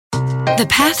The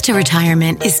path to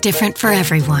retirement is different for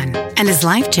everyone. And as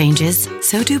life changes,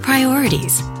 so do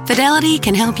priorities. Fidelity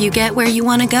can help you get where you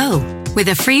want to go. With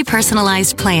a free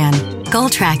personalized plan, goal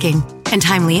tracking, and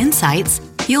timely insights,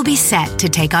 you'll be set to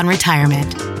take on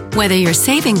retirement, whether you're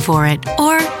saving for it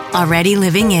or already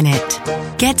living in it.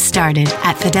 Get started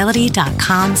at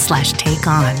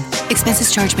fidelity.com/takeon.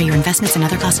 Expenses charged by your investments and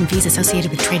other costs and fees associated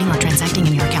with trading or transacting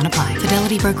in your account apply.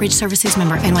 Fidelity Brokerage Services,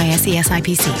 member NYSE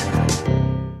SIPC.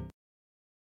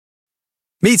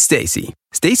 Meet Stacy.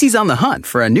 Stacy's on the hunt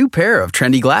for a new pair of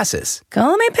trendy glasses.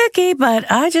 Call me picky,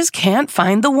 but I just can't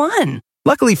find the one.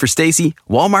 Luckily for Stacy,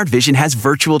 Walmart Vision has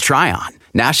virtual try-on.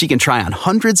 Now she can try on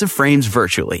hundreds of frames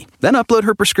virtually, then upload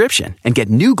her prescription and get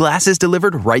new glasses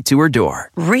delivered right to her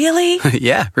door. Really?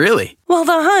 Yeah, really. Well,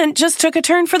 the hunt just took a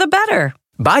turn for the better.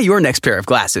 Buy your next pair of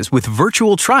glasses with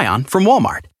virtual try-on from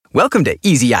Walmart. Welcome to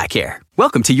Easy Eye Care.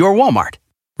 Welcome to your Walmart.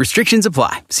 Restrictions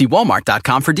apply. See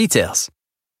walmart.com for details.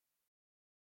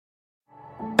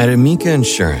 At Amica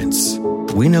Insurance,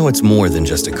 we know it's more than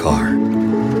just a car.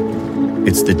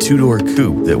 It's the two-door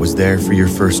coupe that was there for your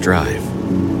first drive,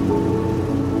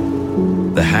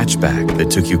 the hatchback that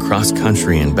took you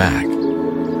cross-country and back,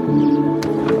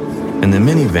 and the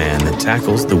minivan that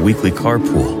tackles the weekly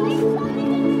carpool.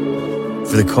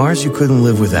 For the cars you couldn't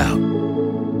live without,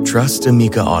 trust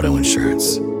Amica Auto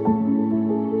Insurance.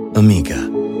 Amica.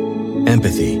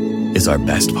 Empathy is our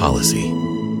best policy.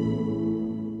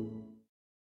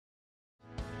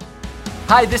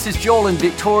 Hi, this is Joel and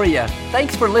Victoria.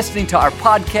 Thanks for listening to our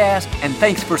podcast, and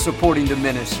thanks for supporting the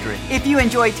ministry. If you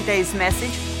enjoyed today's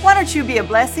message, why don't you be a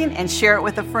blessing and share it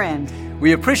with a friend?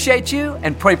 We appreciate you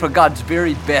and pray for God's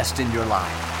very best in your life.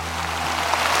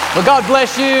 Well, God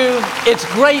bless you. It's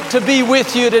great to be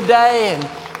with you today, and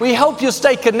we hope you'll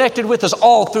stay connected with us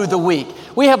all through the week.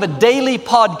 We have a daily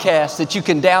podcast that you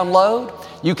can download.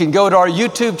 You can go to our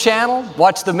YouTube channel,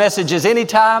 watch the messages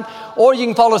anytime, or you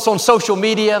can follow us on social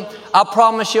media. I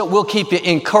promise you, we'll keep you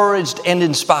encouraged and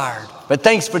inspired. But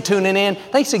thanks for tuning in.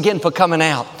 Thanks again for coming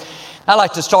out. I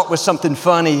like to start with something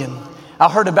funny. And I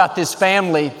heard about this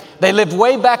family. They lived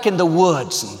way back in the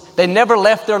woods. And they never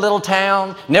left their little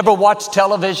town, never watched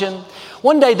television.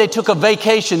 One day they took a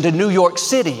vacation to New York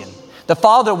City. And the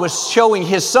father was showing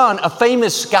his son a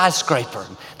famous skyscraper.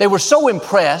 They were so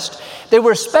impressed. They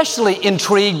were especially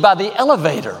intrigued by the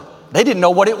elevator. They didn't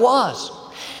know what it was.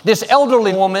 This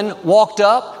elderly woman walked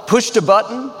up, pushed a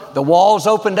button, the walls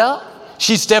opened up.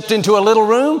 She stepped into a little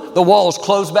room, the walls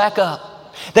closed back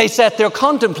up. They sat there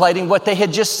contemplating what they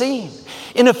had just seen.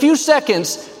 In a few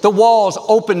seconds, the walls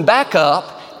opened back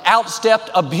up. Out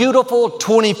stepped a beautiful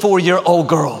 24-year-old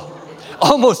girl.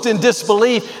 Almost in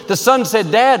disbelief, the son said,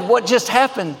 "Dad, what just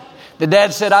happened?" The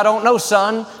dad said, "I don't know,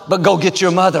 son, but go get your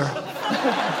mother."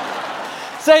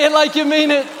 Say it like you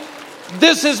mean it.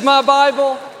 This is my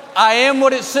Bible. I am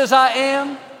what it says I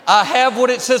am. I have what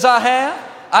it says I have.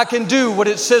 I can do what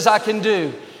it says I can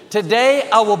do. Today,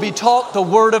 I will be taught the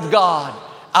Word of God.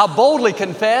 I boldly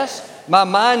confess, my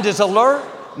mind is alert,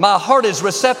 my heart is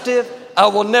receptive. I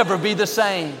will never be the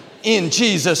same. In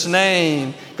Jesus'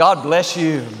 name, God bless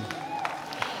you.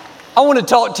 I want to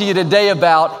talk to you today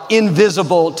about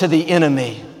invisible to the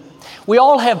enemy. We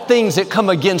all have things that come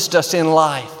against us in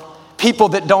life. People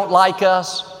that don't like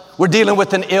us. We're dealing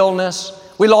with an illness.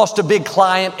 We lost a big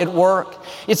client at work.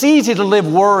 It's easy to live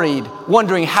worried,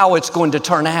 wondering how it's going to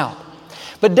turn out.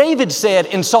 But David said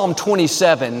in Psalm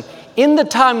 27, "In the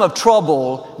time of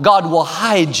trouble, God will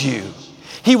hide you.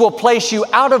 He will place you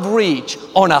out of reach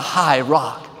on a high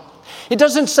rock." It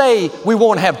doesn't say we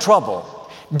won't have trouble.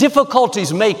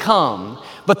 Difficulties may come,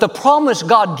 but the promise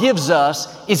God gives us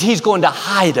is He's going to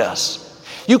hide us.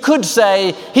 You could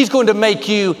say He's going to make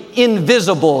you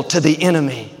invisible to the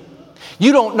enemy.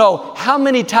 You don't know how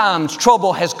many times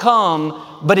trouble has come,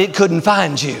 but it couldn't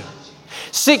find you.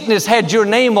 Sickness had your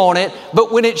name on it,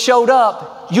 but when it showed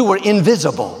up, you were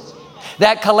invisible.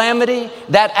 That calamity,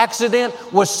 that accident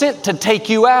was sent to take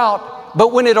you out,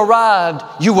 but when it arrived,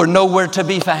 you were nowhere to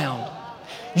be found.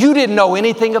 You didn't know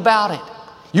anything about it.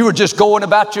 You were just going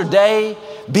about your day,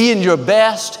 being your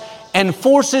best, and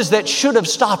forces that should have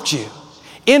stopped you,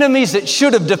 enemies that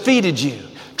should have defeated you,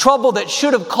 trouble that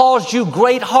should have caused you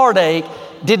great heartache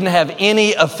didn't have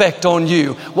any effect on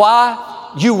you. Why?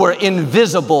 You were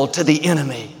invisible to the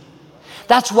enemy.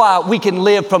 That's why we can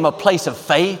live from a place of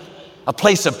faith, a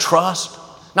place of trust,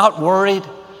 not worried.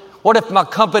 What if my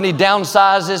company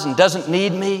downsizes and doesn't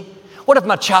need me? What if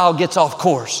my child gets off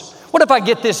course? What if I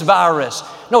get this virus?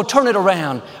 No, turn it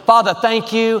around. Father,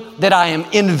 thank you that I am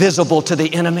invisible to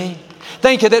the enemy.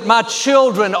 Thank you that my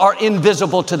children are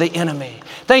invisible to the enemy.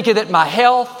 Thank you that my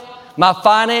health, my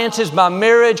finances, my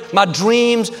marriage, my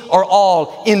dreams are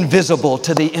all invisible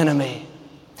to the enemy.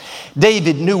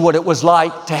 David knew what it was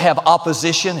like to have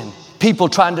opposition and people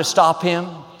trying to stop him.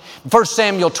 1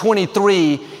 Samuel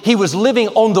 23, he was living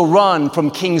on the run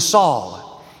from King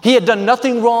Saul. He had done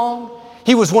nothing wrong.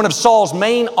 He was one of Saul's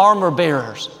main armor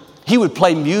bearers. He would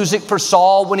play music for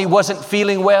Saul when he wasn't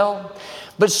feeling well.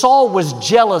 But Saul was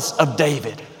jealous of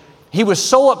David. He was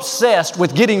so obsessed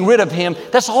with getting rid of him,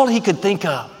 that's all he could think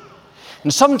of.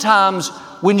 And sometimes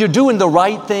when you're doing the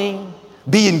right thing,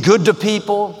 being good to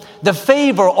people, the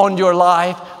favor on your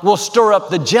life will stir up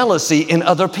the jealousy in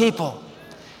other people.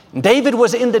 David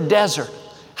was in the desert,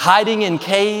 hiding in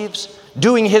caves,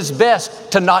 doing his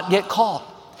best to not get caught.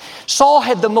 Saul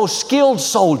had the most skilled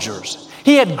soldiers.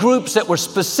 He had groups that were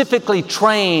specifically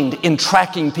trained in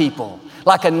tracking people,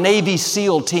 like a Navy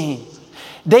SEAL team.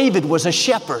 David was a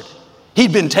shepherd.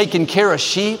 He'd been taking care of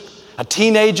sheep, a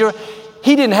teenager.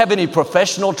 He didn't have any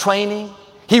professional training.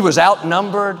 He was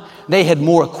outnumbered. They had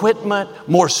more equipment,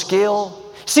 more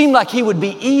skill. Seemed like he would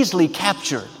be easily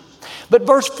captured. But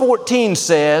verse 14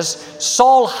 says,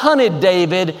 Saul hunted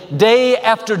David day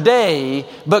after day,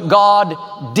 but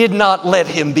God did not let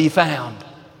him be found.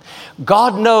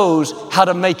 God knows how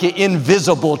to make you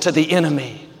invisible to the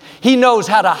enemy. He knows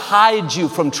how to hide you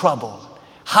from trouble,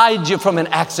 hide you from an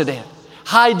accident,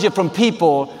 hide you from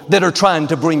people that are trying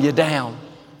to bring you down.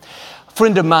 A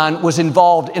friend of mine was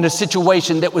involved in a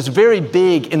situation that was very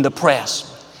big in the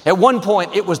press. At one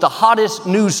point, it was the hottest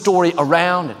news story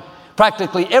around, and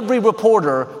practically every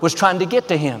reporter was trying to get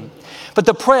to him. But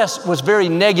the press was very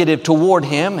negative toward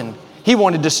him, and he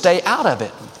wanted to stay out of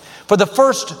it. For the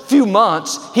first few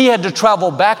months, he had to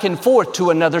travel back and forth to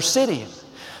another city.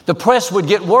 The press would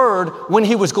get word when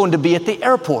he was going to be at the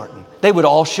airport. They would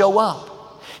all show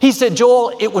up. He said,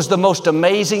 Joel, it was the most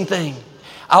amazing thing.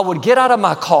 I would get out of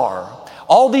my car.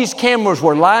 All these cameras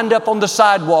were lined up on the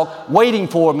sidewalk waiting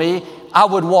for me. I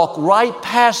would walk right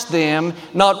past them.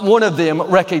 Not one of them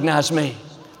recognized me.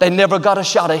 They never got a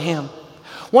shot of him.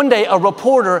 One day, a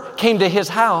reporter came to his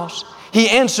house. He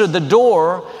answered the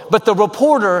door, but the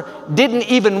reporter didn't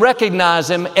even recognize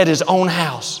him at his own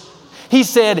house. He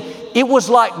said, it was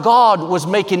like God was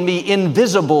making me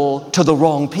invisible to the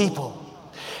wrong people.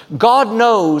 God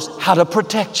knows how to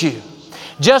protect you.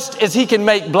 Just as He can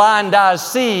make blind eyes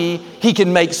see, He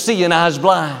can make seeing eyes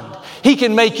blind. He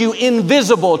can make you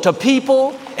invisible to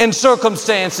people and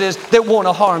circumstances that want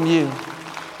to harm you.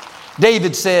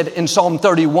 David said in Psalm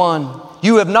 31,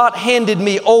 you have not handed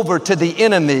me over to the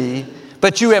enemy,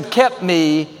 but you have kept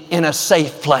me in a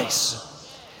safe place.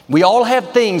 We all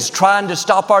have things trying to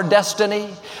stop our destiny,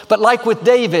 but like with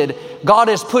David, God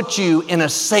has put you in a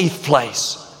safe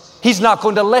place. He's not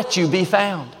going to let you be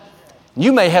found.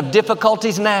 You may have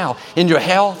difficulties now in your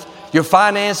health, your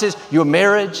finances, your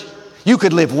marriage. You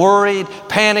could live worried,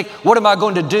 panic. What am I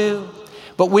going to do?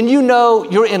 But when you know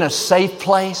you're in a safe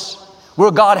place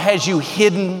where God has you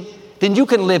hidden, then you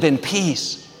can live in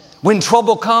peace. When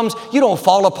trouble comes, you don't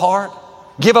fall apart,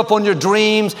 give up on your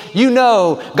dreams. You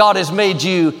know God has made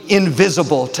you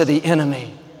invisible to the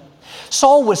enemy.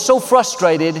 Saul was so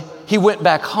frustrated, he went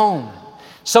back home.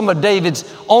 Some of David's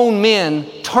own men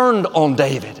turned on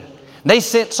David. They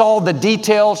sent Saul the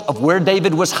details of where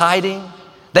David was hiding.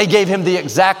 They gave him the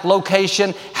exact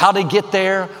location, how to get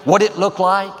there, what it looked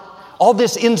like, all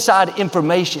this inside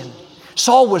information.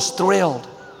 Saul was thrilled.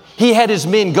 He had his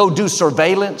men go do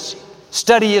surveillance,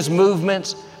 study his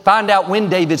movements, find out when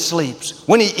David sleeps,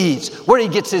 when he eats, where he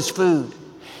gets his food.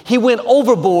 He went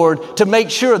overboard to make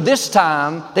sure this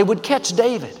time they would catch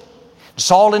David.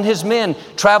 Saul and his men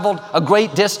traveled a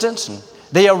great distance, and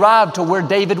they arrived to where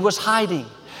David was hiding.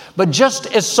 But just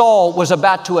as Saul was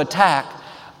about to attack,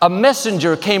 a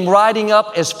messenger came riding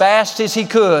up as fast as he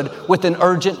could with an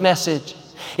urgent message.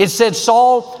 It said,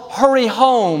 Saul, hurry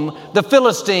home. The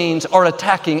Philistines are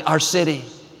attacking our city.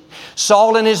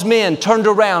 Saul and his men turned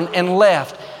around and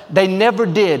left. They never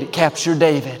did capture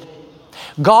David.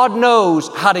 God knows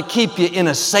how to keep you in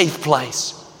a safe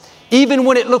place. Even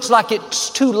when it looks like it's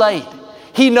too late,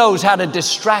 He knows how to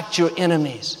distract your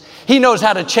enemies. He knows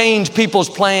how to change people's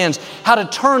plans, how to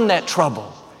turn that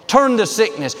trouble, turn the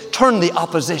sickness, turn the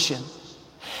opposition.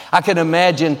 I can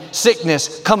imagine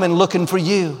sickness coming looking for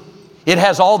you. It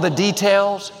has all the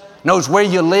details, knows where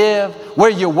you live, where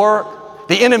you work.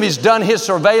 The enemy's done his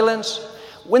surveillance.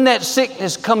 When that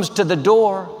sickness comes to the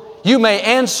door, you may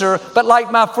answer, but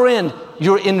like my friend,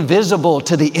 you're invisible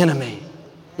to the enemy.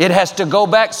 It has to go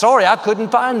back, sorry, I couldn't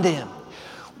find them.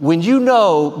 When you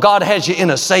know God has you in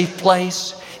a safe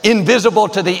place, invisible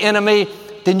to the enemy,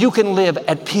 then you can live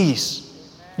at peace.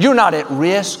 You're not at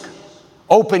risk,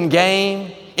 open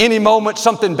game. Any moment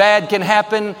something bad can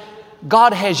happen.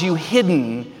 God has you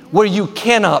hidden where you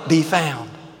cannot be found.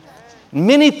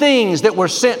 Many things that were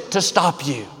sent to stop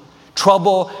you,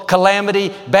 trouble,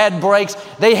 calamity, bad breaks,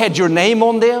 they had your name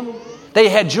on them. They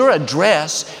had your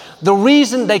address. The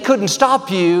reason they couldn't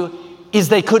stop you is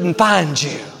they couldn't find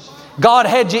you. God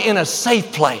had you in a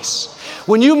safe place.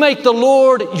 When you make the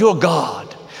Lord your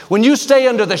God, when you stay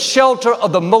under the shelter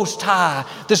of the Most High,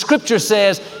 the Scripture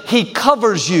says He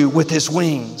covers you with His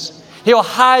wings. He'll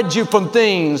hide you from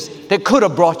things that could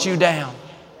have brought you down.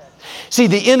 See,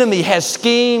 the enemy has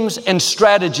schemes and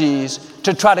strategies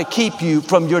to try to keep you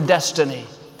from your destiny.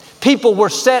 People were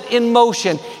set in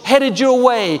motion, headed your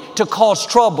way to cause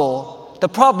trouble. The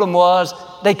problem was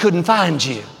they couldn't find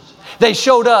you. They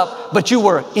showed up, but you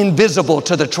were invisible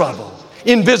to the trouble,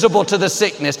 invisible to the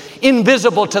sickness,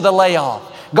 invisible to the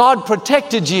layoff. God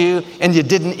protected you and you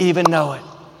didn't even know it.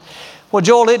 Well,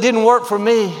 Joel, it didn't work for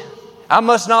me. I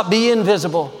must not be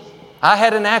invisible. I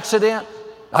had an accident.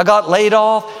 I got laid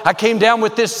off. I came down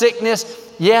with this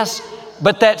sickness. Yes,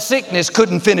 but that sickness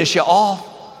couldn't finish you off.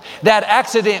 That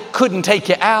accident couldn't take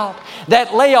you out.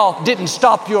 That layoff didn't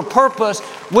stop your purpose.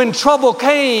 When trouble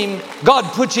came, God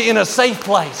put you in a safe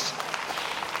place.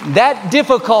 That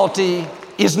difficulty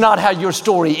is not how your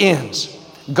story ends.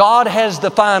 God has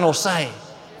the final say.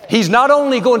 He's not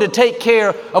only going to take care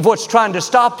of what's trying to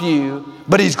stop you,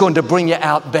 but He's going to bring you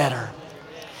out better.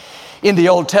 In the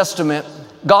Old Testament,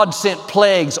 God sent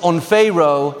plagues on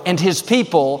Pharaoh and his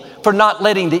people for not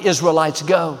letting the Israelites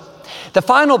go. The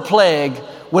final plague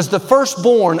was the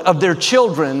firstborn of their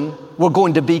children were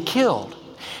going to be killed.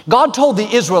 God told the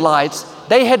Israelites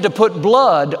they had to put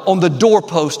blood on the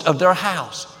doorpost of their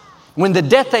house. When the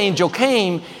death angel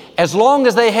came, as long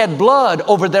as they had blood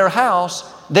over their house,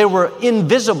 they were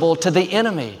invisible to the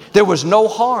enemy. There was no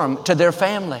harm to their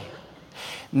family.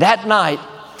 That night,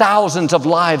 thousands of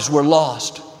lives were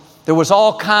lost. There was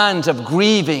all kinds of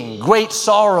grieving, great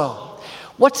sorrow.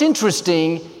 What's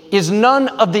interesting is none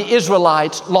of the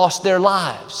Israelites lost their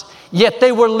lives, yet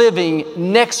they were living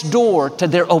next door to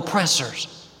their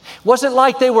oppressors. It wasn't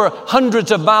like they were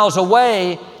hundreds of miles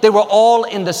away. They were all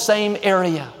in the same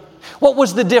area. What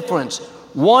was the difference?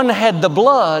 One had the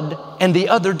blood and the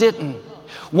other didn't.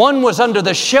 One was under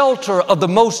the shelter of the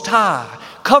Most High,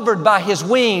 covered by His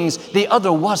wings. The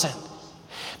other wasn't.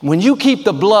 When you keep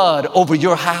the blood over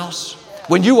your house,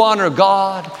 when you honor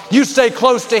God, you stay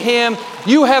close to Him,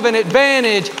 you have an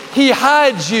advantage. He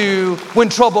hides you when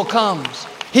trouble comes.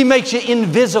 He makes you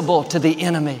invisible to the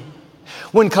enemy.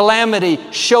 When calamity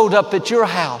showed up at your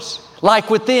house, like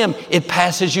with them, it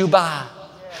passes you by.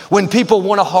 When people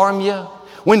want to harm you,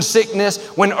 when sickness,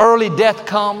 when early death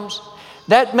comes,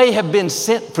 that may have been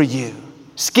sent for you.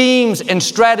 Schemes and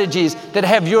strategies that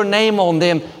have your name on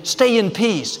them, stay in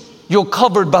peace. You're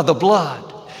covered by the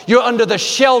blood. You're under the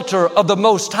shelter of the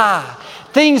Most High.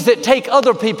 Things that take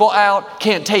other people out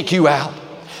can't take you out.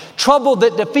 Trouble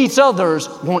that defeats others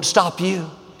won't stop you.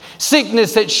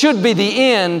 Sickness that should be the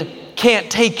end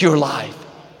can't take your life.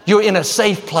 You're in a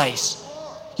safe place.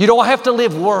 You don't have to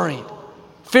live worried,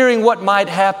 fearing what might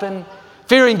happen,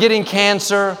 fearing getting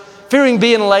cancer, fearing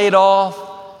being laid off.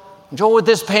 Joel, with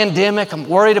this pandemic, I'm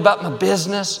worried about my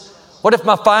business. What if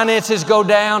my finances go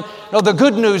down? No, the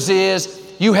good news is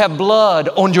you have blood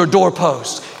on your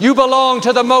doorpost. You belong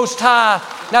to the Most High.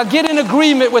 Now get in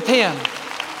agreement with Him.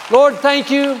 Lord, thank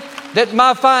you that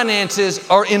my finances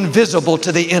are invisible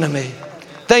to the enemy.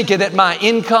 Thank you that my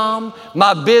income,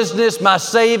 my business, my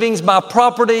savings, my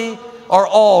property are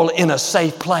all in a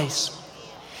safe place.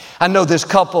 I know this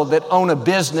couple that own a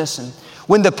business, and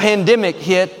when the pandemic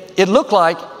hit, it looked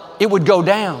like it would go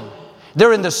down.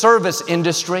 They're in the service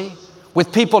industry.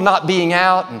 With people not being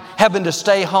out and having to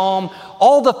stay home,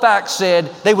 all the facts said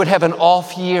they would have an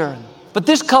off year. But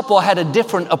this couple had a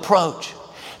different approach.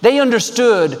 They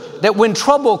understood that when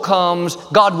trouble comes,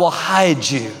 God will hide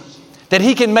you, that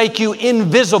He can make you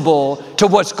invisible to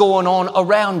what's going on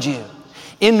around you,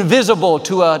 invisible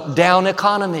to a down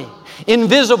economy,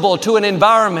 invisible to an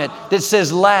environment that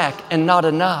says lack and not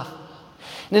enough.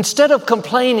 And instead of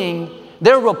complaining,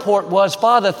 their report was,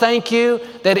 Father, thank you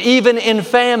that even in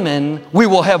famine, we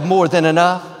will have more than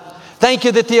enough. Thank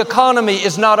you that the economy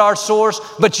is not our source,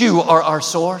 but you are our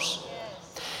source.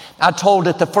 I told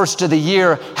at the first of the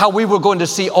year how we were going to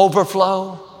see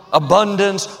overflow,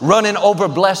 abundance, running over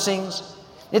blessings.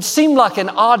 It seemed like an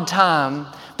odd time,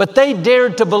 but they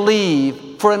dared to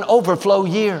believe for an overflow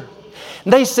year.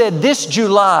 They said this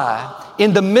July,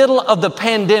 in the middle of the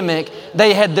pandemic,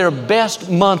 they had their best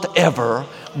month ever,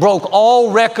 broke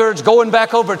all records going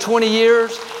back over 20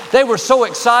 years. They were so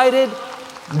excited.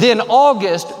 Then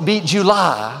August beat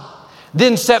July.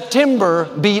 Then September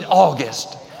beat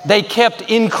August. They kept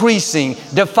increasing,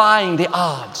 defying the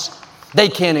odds. They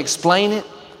can't explain it.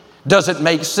 Doesn't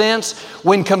make sense.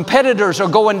 When competitors are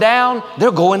going down,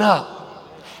 they're going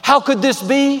up. How could this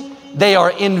be? They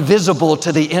are invisible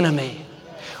to the enemy.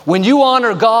 When you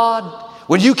honor God,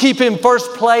 when you keep Him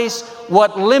first place,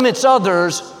 what limits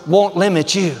others won't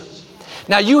limit you.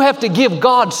 Now you have to give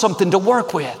God something to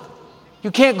work with. You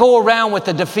can't go around with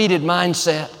a defeated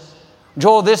mindset.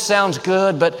 Joel, this sounds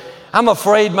good, but I'm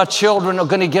afraid my children are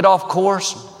going to get off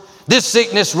course. This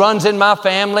sickness runs in my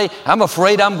family. I'm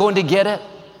afraid I'm going to get it.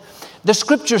 The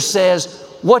scripture says,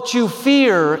 what you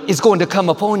fear is going to come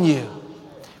upon you.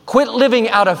 Quit living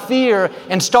out of fear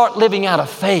and start living out of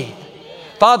faith.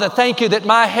 Father, thank you that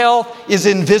my health is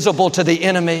invisible to the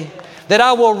enemy, that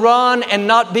I will run and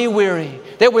not be weary,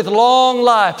 that with long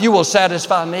life you will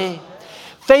satisfy me.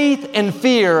 Faith and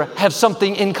fear have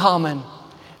something in common.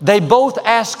 They both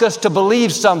ask us to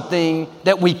believe something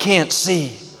that we can't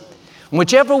see.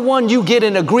 Whichever one you get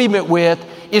in agreement with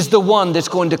is the one that's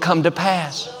going to come to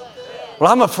pass.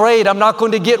 Well, I'm afraid I'm not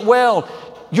going to get well.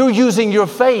 You're using your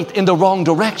faith in the wrong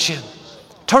direction.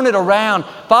 Turn it around.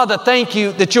 Father, thank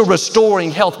you that you're restoring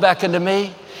health back into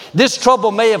me. This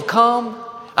trouble may have come.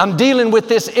 I'm dealing with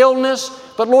this illness,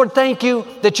 but Lord, thank you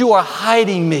that you are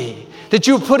hiding me, that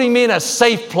you're putting me in a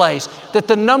safe place, that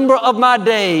the number of my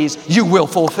days you will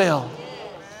fulfill.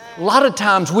 A lot of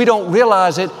times we don't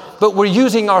realize it, but we're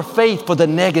using our faith for the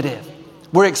negative.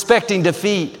 We're expecting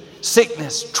defeat,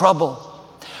 sickness, trouble.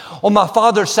 On my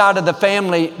father's side of the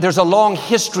family, there's a long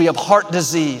history of heart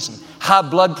disease and high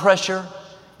blood pressure.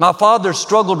 My father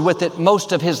struggled with it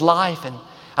most of his life, and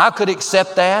I could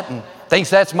accept that and think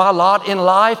that's my lot in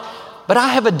life, but I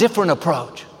have a different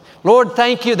approach. Lord,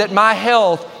 thank you that my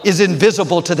health is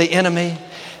invisible to the enemy.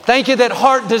 Thank you that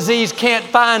heart disease can't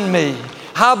find me.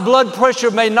 High blood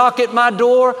pressure may knock at my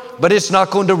door, but it's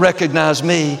not going to recognize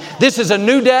me. This is a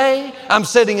new day. I'm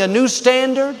setting a new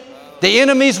standard. The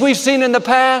enemies we've seen in the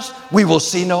past, we will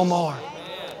see no more.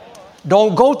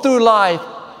 Don't go through life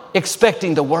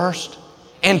expecting the worst,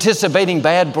 anticipating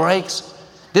bad breaks.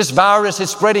 This virus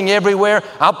is spreading everywhere.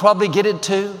 I'll probably get it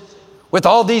too. With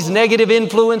all these negative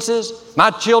influences, my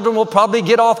children will probably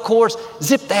get off course.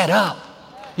 Zip that up.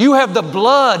 You have the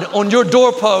blood on your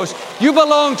doorpost. You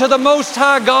belong to the Most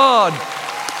High God.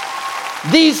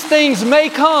 These things may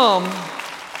come,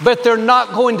 but they're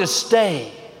not going to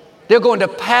stay. They're going to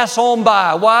pass on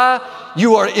by. Why?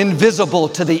 You are invisible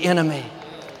to the enemy.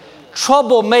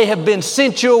 Trouble may have been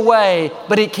sent your way,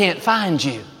 but it can't find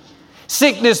you.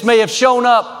 Sickness may have shown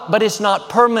up, but it's not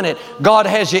permanent. God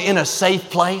has you in a safe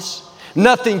place.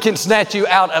 Nothing can snatch you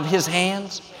out of His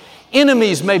hands.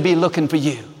 Enemies may be looking for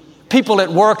you. People at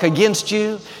work against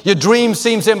you. Your dream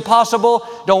seems impossible.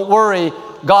 Don't worry.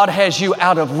 God has you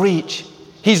out of reach.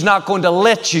 He's not going to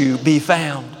let you be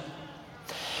found.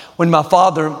 When my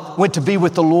father went to be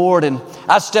with the Lord and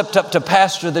I stepped up to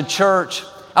pastor the church,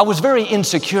 I was very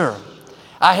insecure.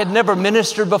 I had never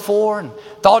ministered before, and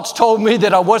thoughts told me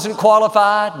that I wasn't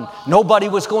qualified and nobody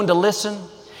was going to listen.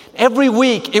 Every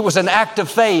week, it was an act of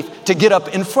faith to get up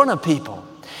in front of people.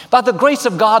 By the grace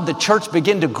of God, the church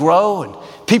began to grow, and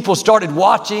people started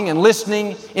watching and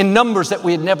listening in numbers that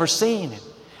we had never seen.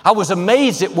 I was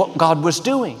amazed at what God was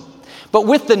doing. But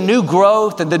with the new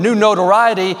growth and the new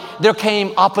notoriety, there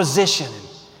came opposition,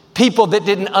 people that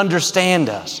didn't understand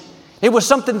us. It was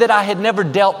something that I had never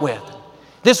dealt with.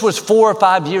 This was 4 or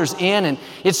 5 years in, and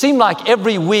it seemed like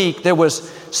every week there was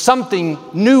something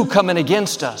new coming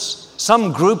against us.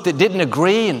 Some group that didn't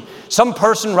agree, and some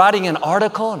person writing an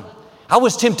article. And I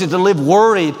was tempted to live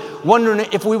worried, wondering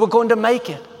if we were going to make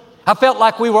it. I felt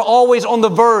like we were always on the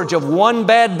verge of one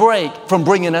bad break from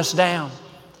bringing us down.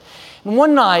 And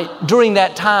one night during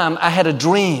that time, I had a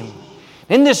dream.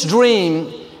 In this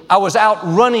dream, I was out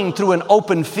running through an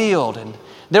open field, and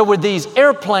there were these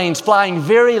airplanes flying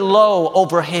very low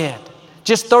overhead,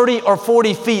 just 30 or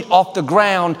 40 feet off the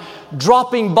ground,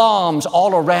 dropping bombs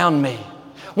all around me.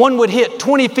 One would hit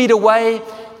 20 feet away.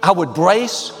 I would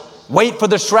brace, wait for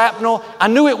the shrapnel. I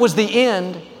knew it was the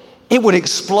end. It would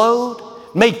explode,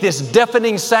 make this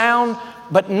deafening sound,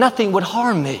 but nothing would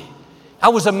harm me. I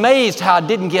was amazed how I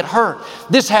didn't get hurt.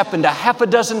 This happened a half a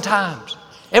dozen times.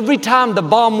 Every time the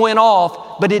bomb went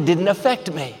off, but it didn't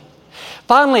affect me.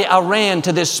 Finally, I ran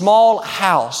to this small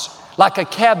house, like a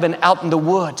cabin out in the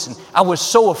woods, and I was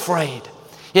so afraid.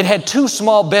 It had 2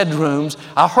 small bedrooms.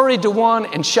 I hurried to one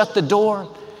and shut the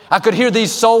door. I could hear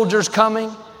these soldiers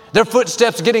coming, their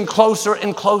footsteps getting closer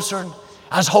and closer. And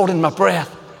I was holding my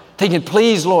breath, thinking,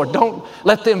 please, Lord, don't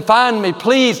let them find me.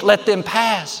 Please let them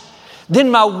pass. Then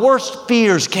my worst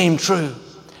fears came true.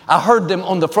 I heard them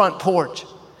on the front porch.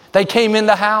 They came in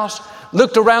the house,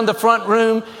 looked around the front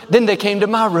room, then they came to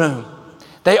my room.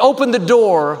 They opened the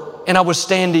door and I was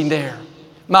standing there.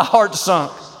 My heart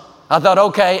sunk. I thought,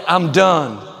 okay, I'm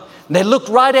done. And they looked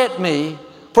right at me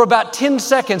for about 10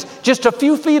 seconds, just a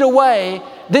few feet away.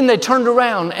 Then they turned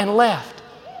around and left.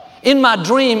 In my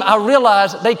dream, I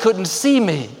realized they couldn't see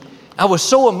me. I was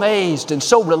so amazed and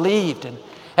so relieved. And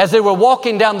as they were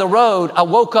walking down the road, I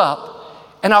woke up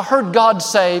and I heard God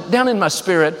say down in my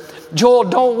spirit, Joel,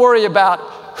 don't worry about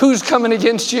who's coming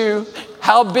against you,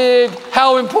 how big,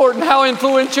 how important, how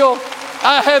influential.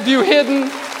 I have you hidden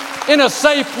in a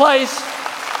safe place.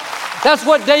 That's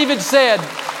what David said.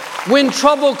 When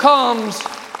trouble comes,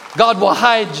 God will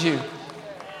hide you.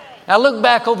 I look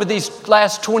back over these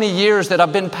last 20 years that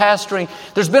I've been pastoring.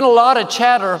 There's been a lot of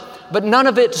chatter, but none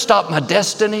of it stopped my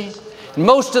destiny.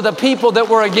 Most of the people that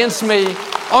were against me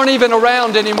aren't even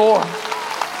around anymore.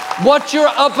 What you're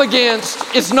up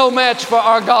against is no match for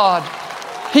our God.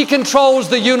 He controls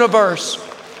the universe.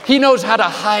 He knows how to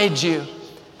hide you.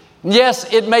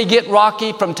 Yes, it may get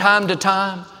rocky from time to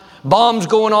time. Bombs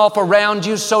going off around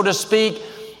you, so to speak.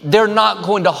 They're not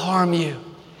going to harm you.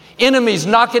 Enemies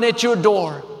knocking at your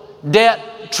door.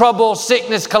 Debt, trouble,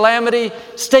 sickness, calamity.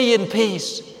 Stay in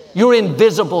peace. You're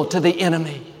invisible to the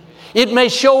enemy. It may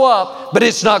show up, but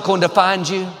it's not going to find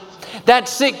you. That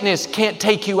sickness can't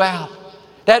take you out.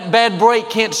 That bad break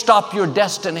can't stop your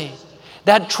destiny.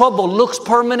 That trouble looks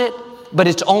permanent, but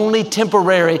it's only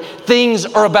temporary. Things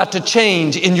are about to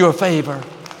change in your favor.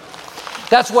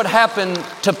 That's what happened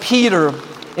to Peter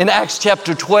in Acts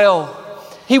chapter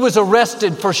 12. He was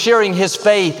arrested for sharing his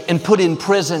faith and put in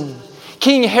prison.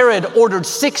 King Herod ordered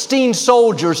 16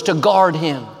 soldiers to guard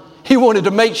him. He wanted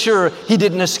to make sure he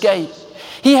didn't escape.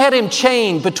 He had him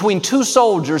chained between two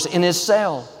soldiers in his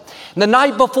cell. And the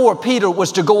night before Peter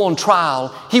was to go on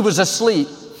trial, he was asleep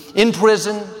in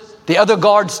prison, the other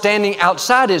guard standing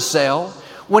outside his cell,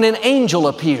 when an angel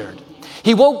appeared.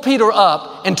 He woke Peter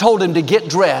up and told him to get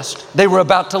dressed. They were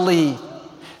about to leave.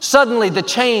 Suddenly the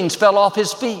chains fell off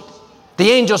his feet.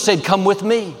 The angel said, "Come with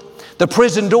me." The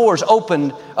prison doors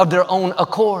opened of their own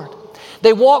accord.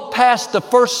 They walked past the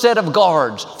first set of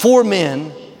guards, 4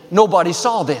 men. Nobody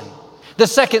saw them. The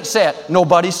second set,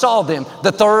 nobody saw them.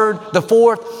 The third, the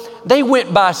fourth. They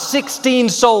went by 16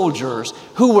 soldiers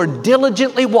who were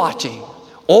diligently watching,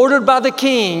 ordered by the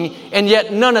king, and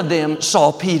yet none of them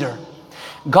saw Peter.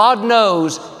 God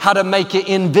knows how to make you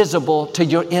invisible to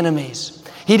your enemies.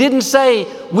 He didn't say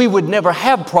we would never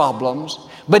have problems,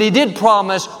 but He did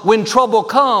promise when trouble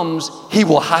comes, He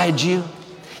will hide you.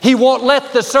 He won't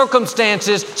let the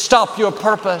circumstances stop your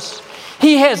purpose.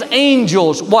 He has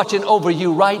angels watching over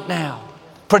you right now,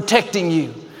 protecting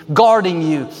you, guarding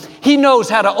you. He knows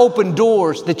how to open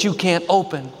doors that you can't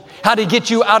open, how to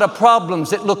get you out of problems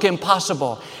that look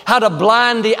impossible, how to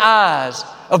blind the eyes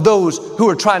of those who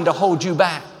are trying to hold you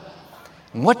back.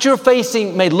 And what you're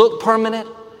facing may look permanent.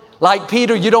 Like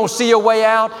Peter, you don't see a way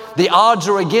out. The odds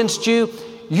are against you.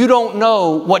 You don't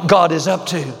know what God is up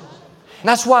to. And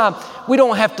that's why we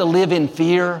don't have to live in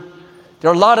fear. There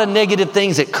are a lot of negative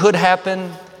things that could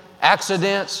happen.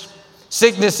 Accidents,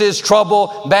 sicknesses,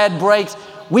 trouble, bad breaks.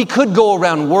 We could go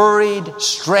around worried,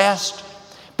 stressed.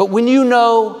 But when you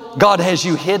know God has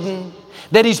you hidden,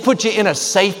 that He's put you in a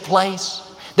safe place,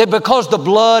 that because the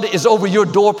blood is over your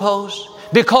doorpost,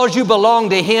 because you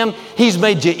belong to Him, He's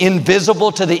made you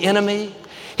invisible to the enemy.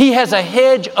 He has a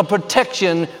hedge of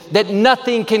protection that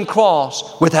nothing can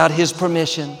cross without His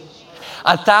permission.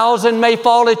 1,000 may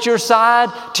fall at your side,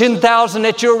 10,000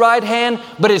 at your right hand,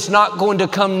 but it's not going to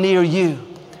come near you.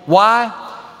 Why?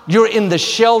 You're in the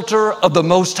shelter of the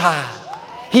Most High.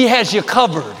 He has you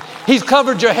covered. He's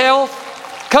covered your health,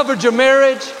 covered your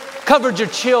marriage, covered your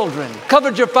children,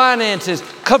 covered your finances,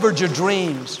 covered your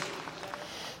dreams.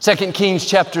 2 Kings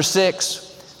chapter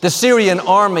 6, the Syrian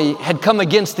army had come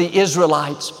against the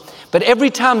Israelites. But every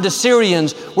time the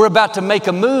Syrians were about to make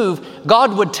a move,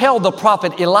 God would tell the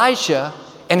prophet Elisha,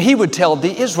 and he would tell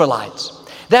the Israelites.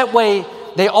 That way,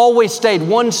 they always stayed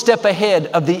one step ahead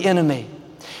of the enemy.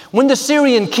 When the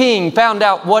Syrian king found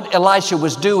out what Elisha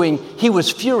was doing, he was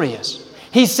furious.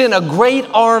 He sent a great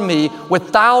army with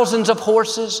thousands of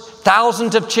horses,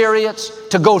 thousands of chariots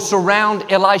to go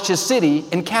surround Elisha's city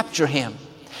and capture him.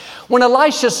 When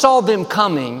Elisha saw them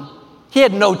coming, he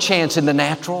had no chance in the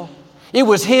natural. It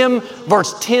was him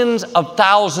versus tens of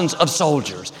thousands of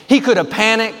soldiers. He could have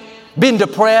panicked, been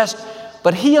depressed,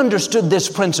 but he understood this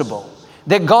principle,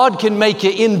 that God can make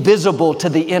you invisible to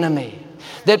the enemy,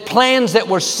 that plans that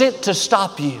were sent to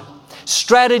stop you,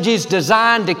 strategies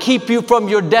designed to keep you from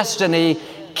your destiny,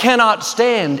 cannot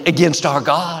stand against our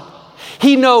God.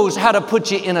 He knows how to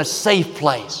put you in a safe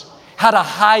place, how to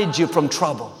hide you from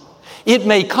trouble. It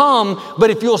may come, but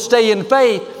if you'll stay in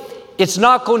faith, it's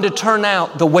not going to turn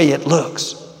out the way it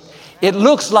looks. It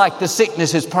looks like the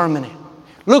sickness is permanent.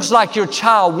 Looks like your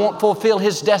child won't fulfill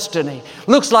his destiny.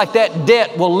 Looks like that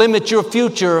debt will limit your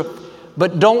future.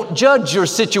 But don't judge your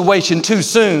situation too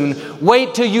soon.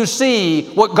 Wait till you see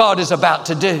what God is about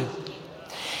to do.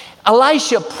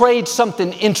 Elisha prayed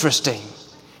something interesting.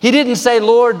 He didn't say,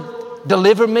 Lord,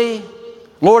 deliver me.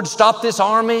 Lord, stop this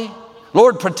army.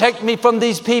 Lord, protect me from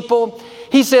these people.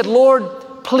 He said,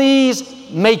 Lord, please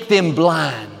make them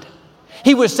blind.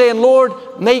 He was saying, Lord,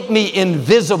 make me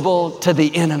invisible to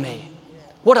the enemy.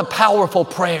 What a powerful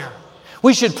prayer.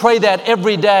 We should pray that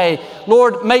every day.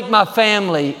 Lord, make my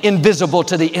family invisible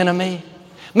to the enemy.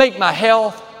 Make my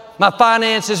health, my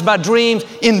finances, my dreams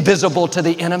invisible to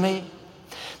the enemy.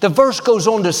 The verse goes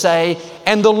on to say,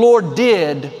 and the Lord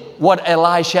did what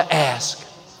Elisha asked.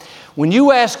 When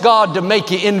you ask God to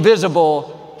make you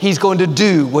invisible, He's going to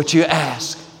do what you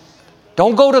ask.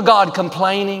 Don't go to God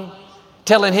complaining,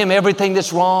 telling Him everything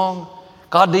that's wrong.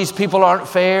 God, these people aren't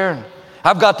fair.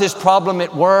 I've got this problem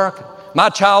at work. My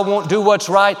child won't do what's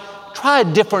right. Try a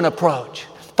different approach.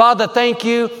 Father, thank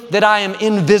you that I am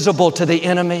invisible to the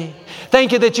enemy.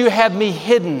 Thank you that you have me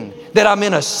hidden, that I'm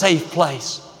in a safe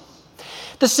place.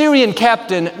 The Syrian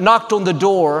captain knocked on the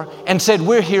door and said,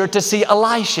 we're here to see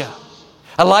Elisha.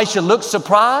 Elisha looked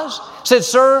surprised, said,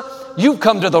 sir, you've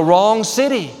come to the wrong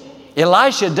city.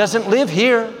 Elisha doesn't live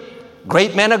here.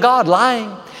 Great man of God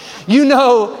lying. You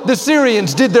know, the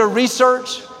Syrians did their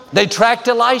research. They tracked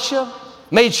Elisha,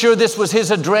 made sure this was his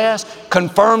address,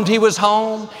 confirmed he was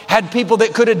home, had people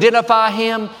that could identify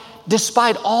him.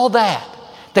 Despite all that,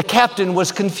 the captain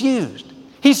was confused.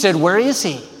 He said, where is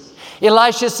he?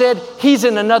 Elisha said, he's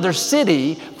in another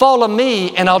city. Follow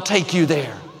me and I'll take you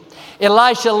there.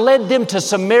 Elisha led them to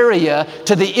Samaria,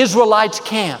 to the Israelites'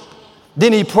 camp.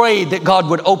 Then he prayed that God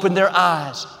would open their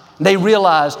eyes. They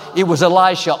realized it was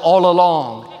Elisha all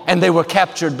along, and they were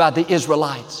captured by the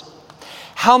Israelites.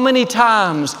 How many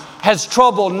times has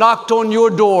trouble knocked on your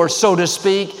door, so to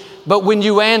speak, but when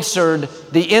you answered,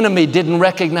 the enemy didn't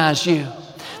recognize you?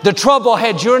 The trouble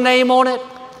had your name on it.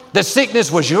 The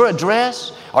sickness was your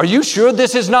address. Are you sure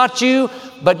this is not you?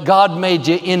 But God made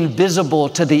you invisible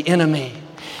to the enemy.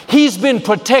 He's been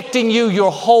protecting you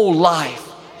your whole life.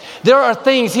 There are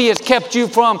things He has kept you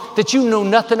from that you know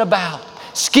nothing about.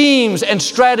 Schemes and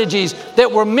strategies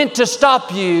that were meant to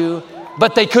stop you,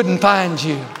 but they couldn't find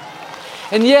you.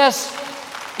 And yes,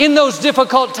 in those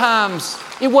difficult times,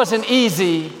 it wasn't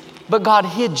easy, but God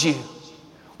hid you.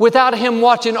 Without Him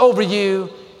watching over you,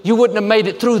 you wouldn't have made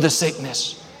it through the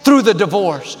sickness, through the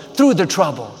divorce, through the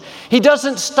trouble. He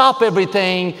doesn't stop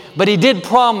everything, but He did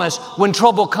promise when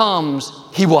trouble comes,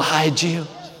 He will hide you.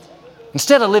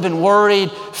 Instead of living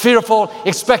worried, fearful,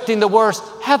 expecting the worst,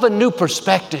 have a new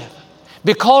perspective.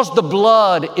 Because the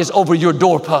blood is over your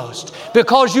doorpost,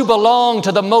 because you belong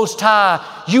to the Most High,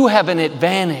 you have an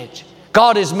advantage.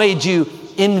 God has made you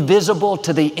invisible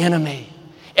to the enemy.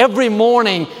 Every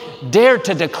morning, dare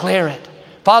to declare it.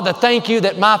 Father, thank you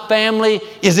that my family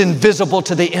is invisible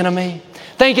to the enemy.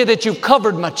 Thank you that you've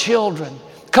covered my children,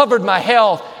 covered my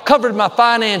health, covered my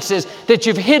finances, that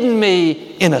you've hidden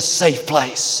me in a safe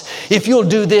place. If you'll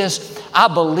do this, I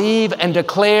believe and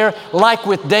declare, like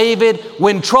with David,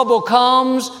 when trouble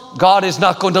comes, God is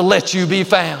not going to let you be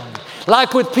found.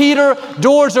 Like with Peter,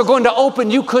 doors are going to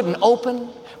open you couldn't open.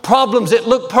 Problems that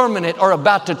look permanent are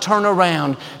about to turn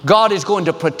around. God is going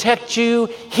to protect you,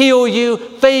 heal you,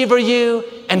 favor you,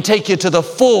 and take you to the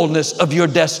fullness of your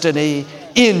destiny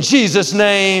in Jesus'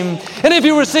 name. And if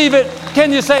you receive it,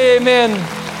 can you say amen?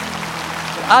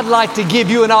 I'd like to give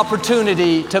you an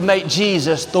opportunity to make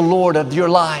Jesus the Lord of your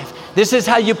life. This is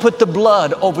how you put the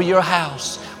blood over your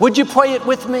house. Would you pray it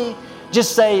with me?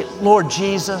 Just say, Lord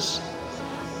Jesus,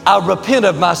 I repent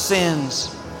of my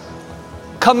sins.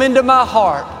 Come into my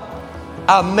heart.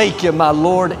 I make you my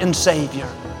Lord and Savior.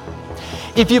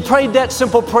 If you prayed that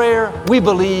simple prayer, we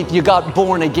believe you got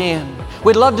born again.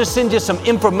 We'd love to send you some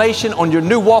information on your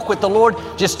new walk with the Lord.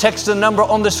 Just text the number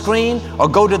on the screen or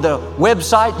go to the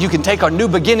website. You can take our New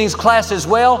Beginnings class as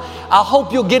well. I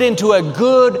hope you'll get into a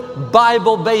good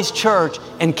Bible-based church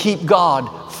and keep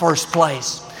God first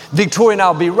place. Victoria and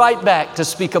I'll be right back to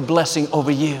speak a blessing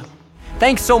over you.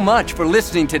 Thanks so much for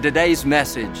listening to today's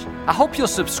message. I hope you'll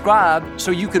subscribe so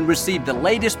you can receive the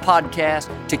latest podcast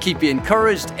to keep you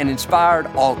encouraged and inspired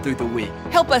all through the week.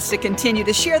 Help us to continue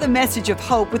to share the message of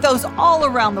hope with those all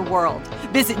around the world.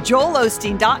 Visit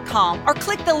joelosteen.com or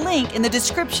click the link in the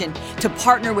description to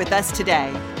partner with us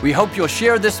today. We hope you'll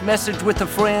share this message with a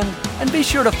friend and be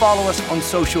sure to follow us on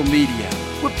social media.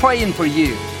 We're praying for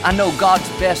you. I know God's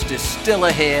best is still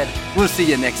ahead. We'll see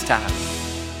you next time.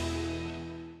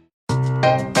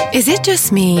 Is it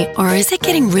just me, or is it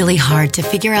getting really hard to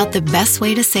figure out the best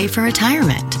way to save for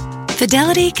retirement?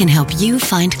 Fidelity can help you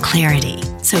find clarity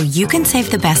so you can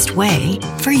save the best way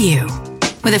for you.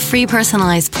 With a free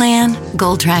personalized plan,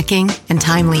 goal tracking, and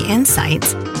timely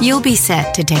insights, you'll be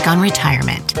set to take on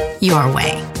retirement your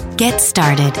way. Get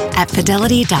started at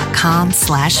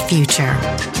fidelity.com/future.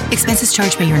 Expenses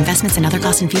charged by your investments and other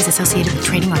costs and fees associated with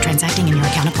trading or transacting in your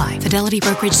account apply. Fidelity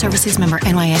Brokerage Services, member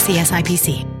NYSE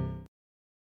SIPC.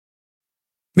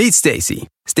 Meet Stacy.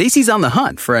 Stacy's on the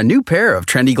hunt for a new pair of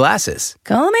trendy glasses.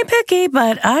 Call me picky,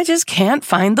 but I just can't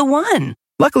find the one.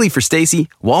 Luckily for Stacy,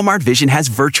 Walmart Vision has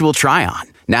virtual try-on.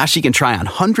 Now she can try on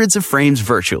hundreds of frames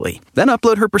virtually, then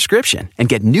upload her prescription and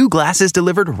get new glasses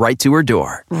delivered right to her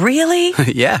door. Really?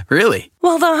 Yeah, really.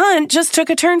 Well, the hunt just took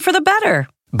a turn for the better.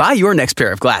 Buy your next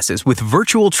pair of glasses with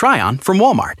virtual try-on from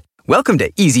Walmart. Welcome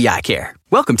to Easy Eye Care.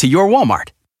 Welcome to your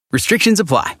Walmart. Restrictions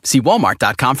apply. See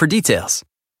walmart.com for details.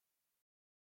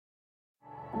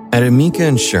 At Amica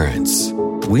Insurance,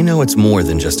 we know it's more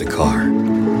than just a car.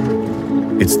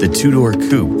 It's the two-door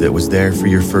coupe that was there for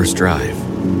your first drive,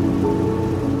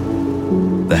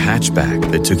 the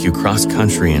hatchback that took you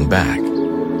cross-country and back,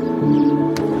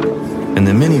 and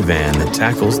the minivan that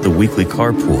tackles the weekly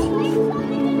carpool.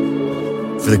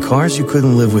 For the cars you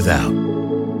couldn't live without,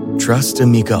 trust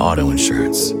Amica Auto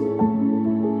Insurance.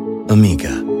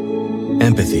 Amica,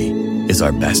 empathy is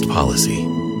our best policy.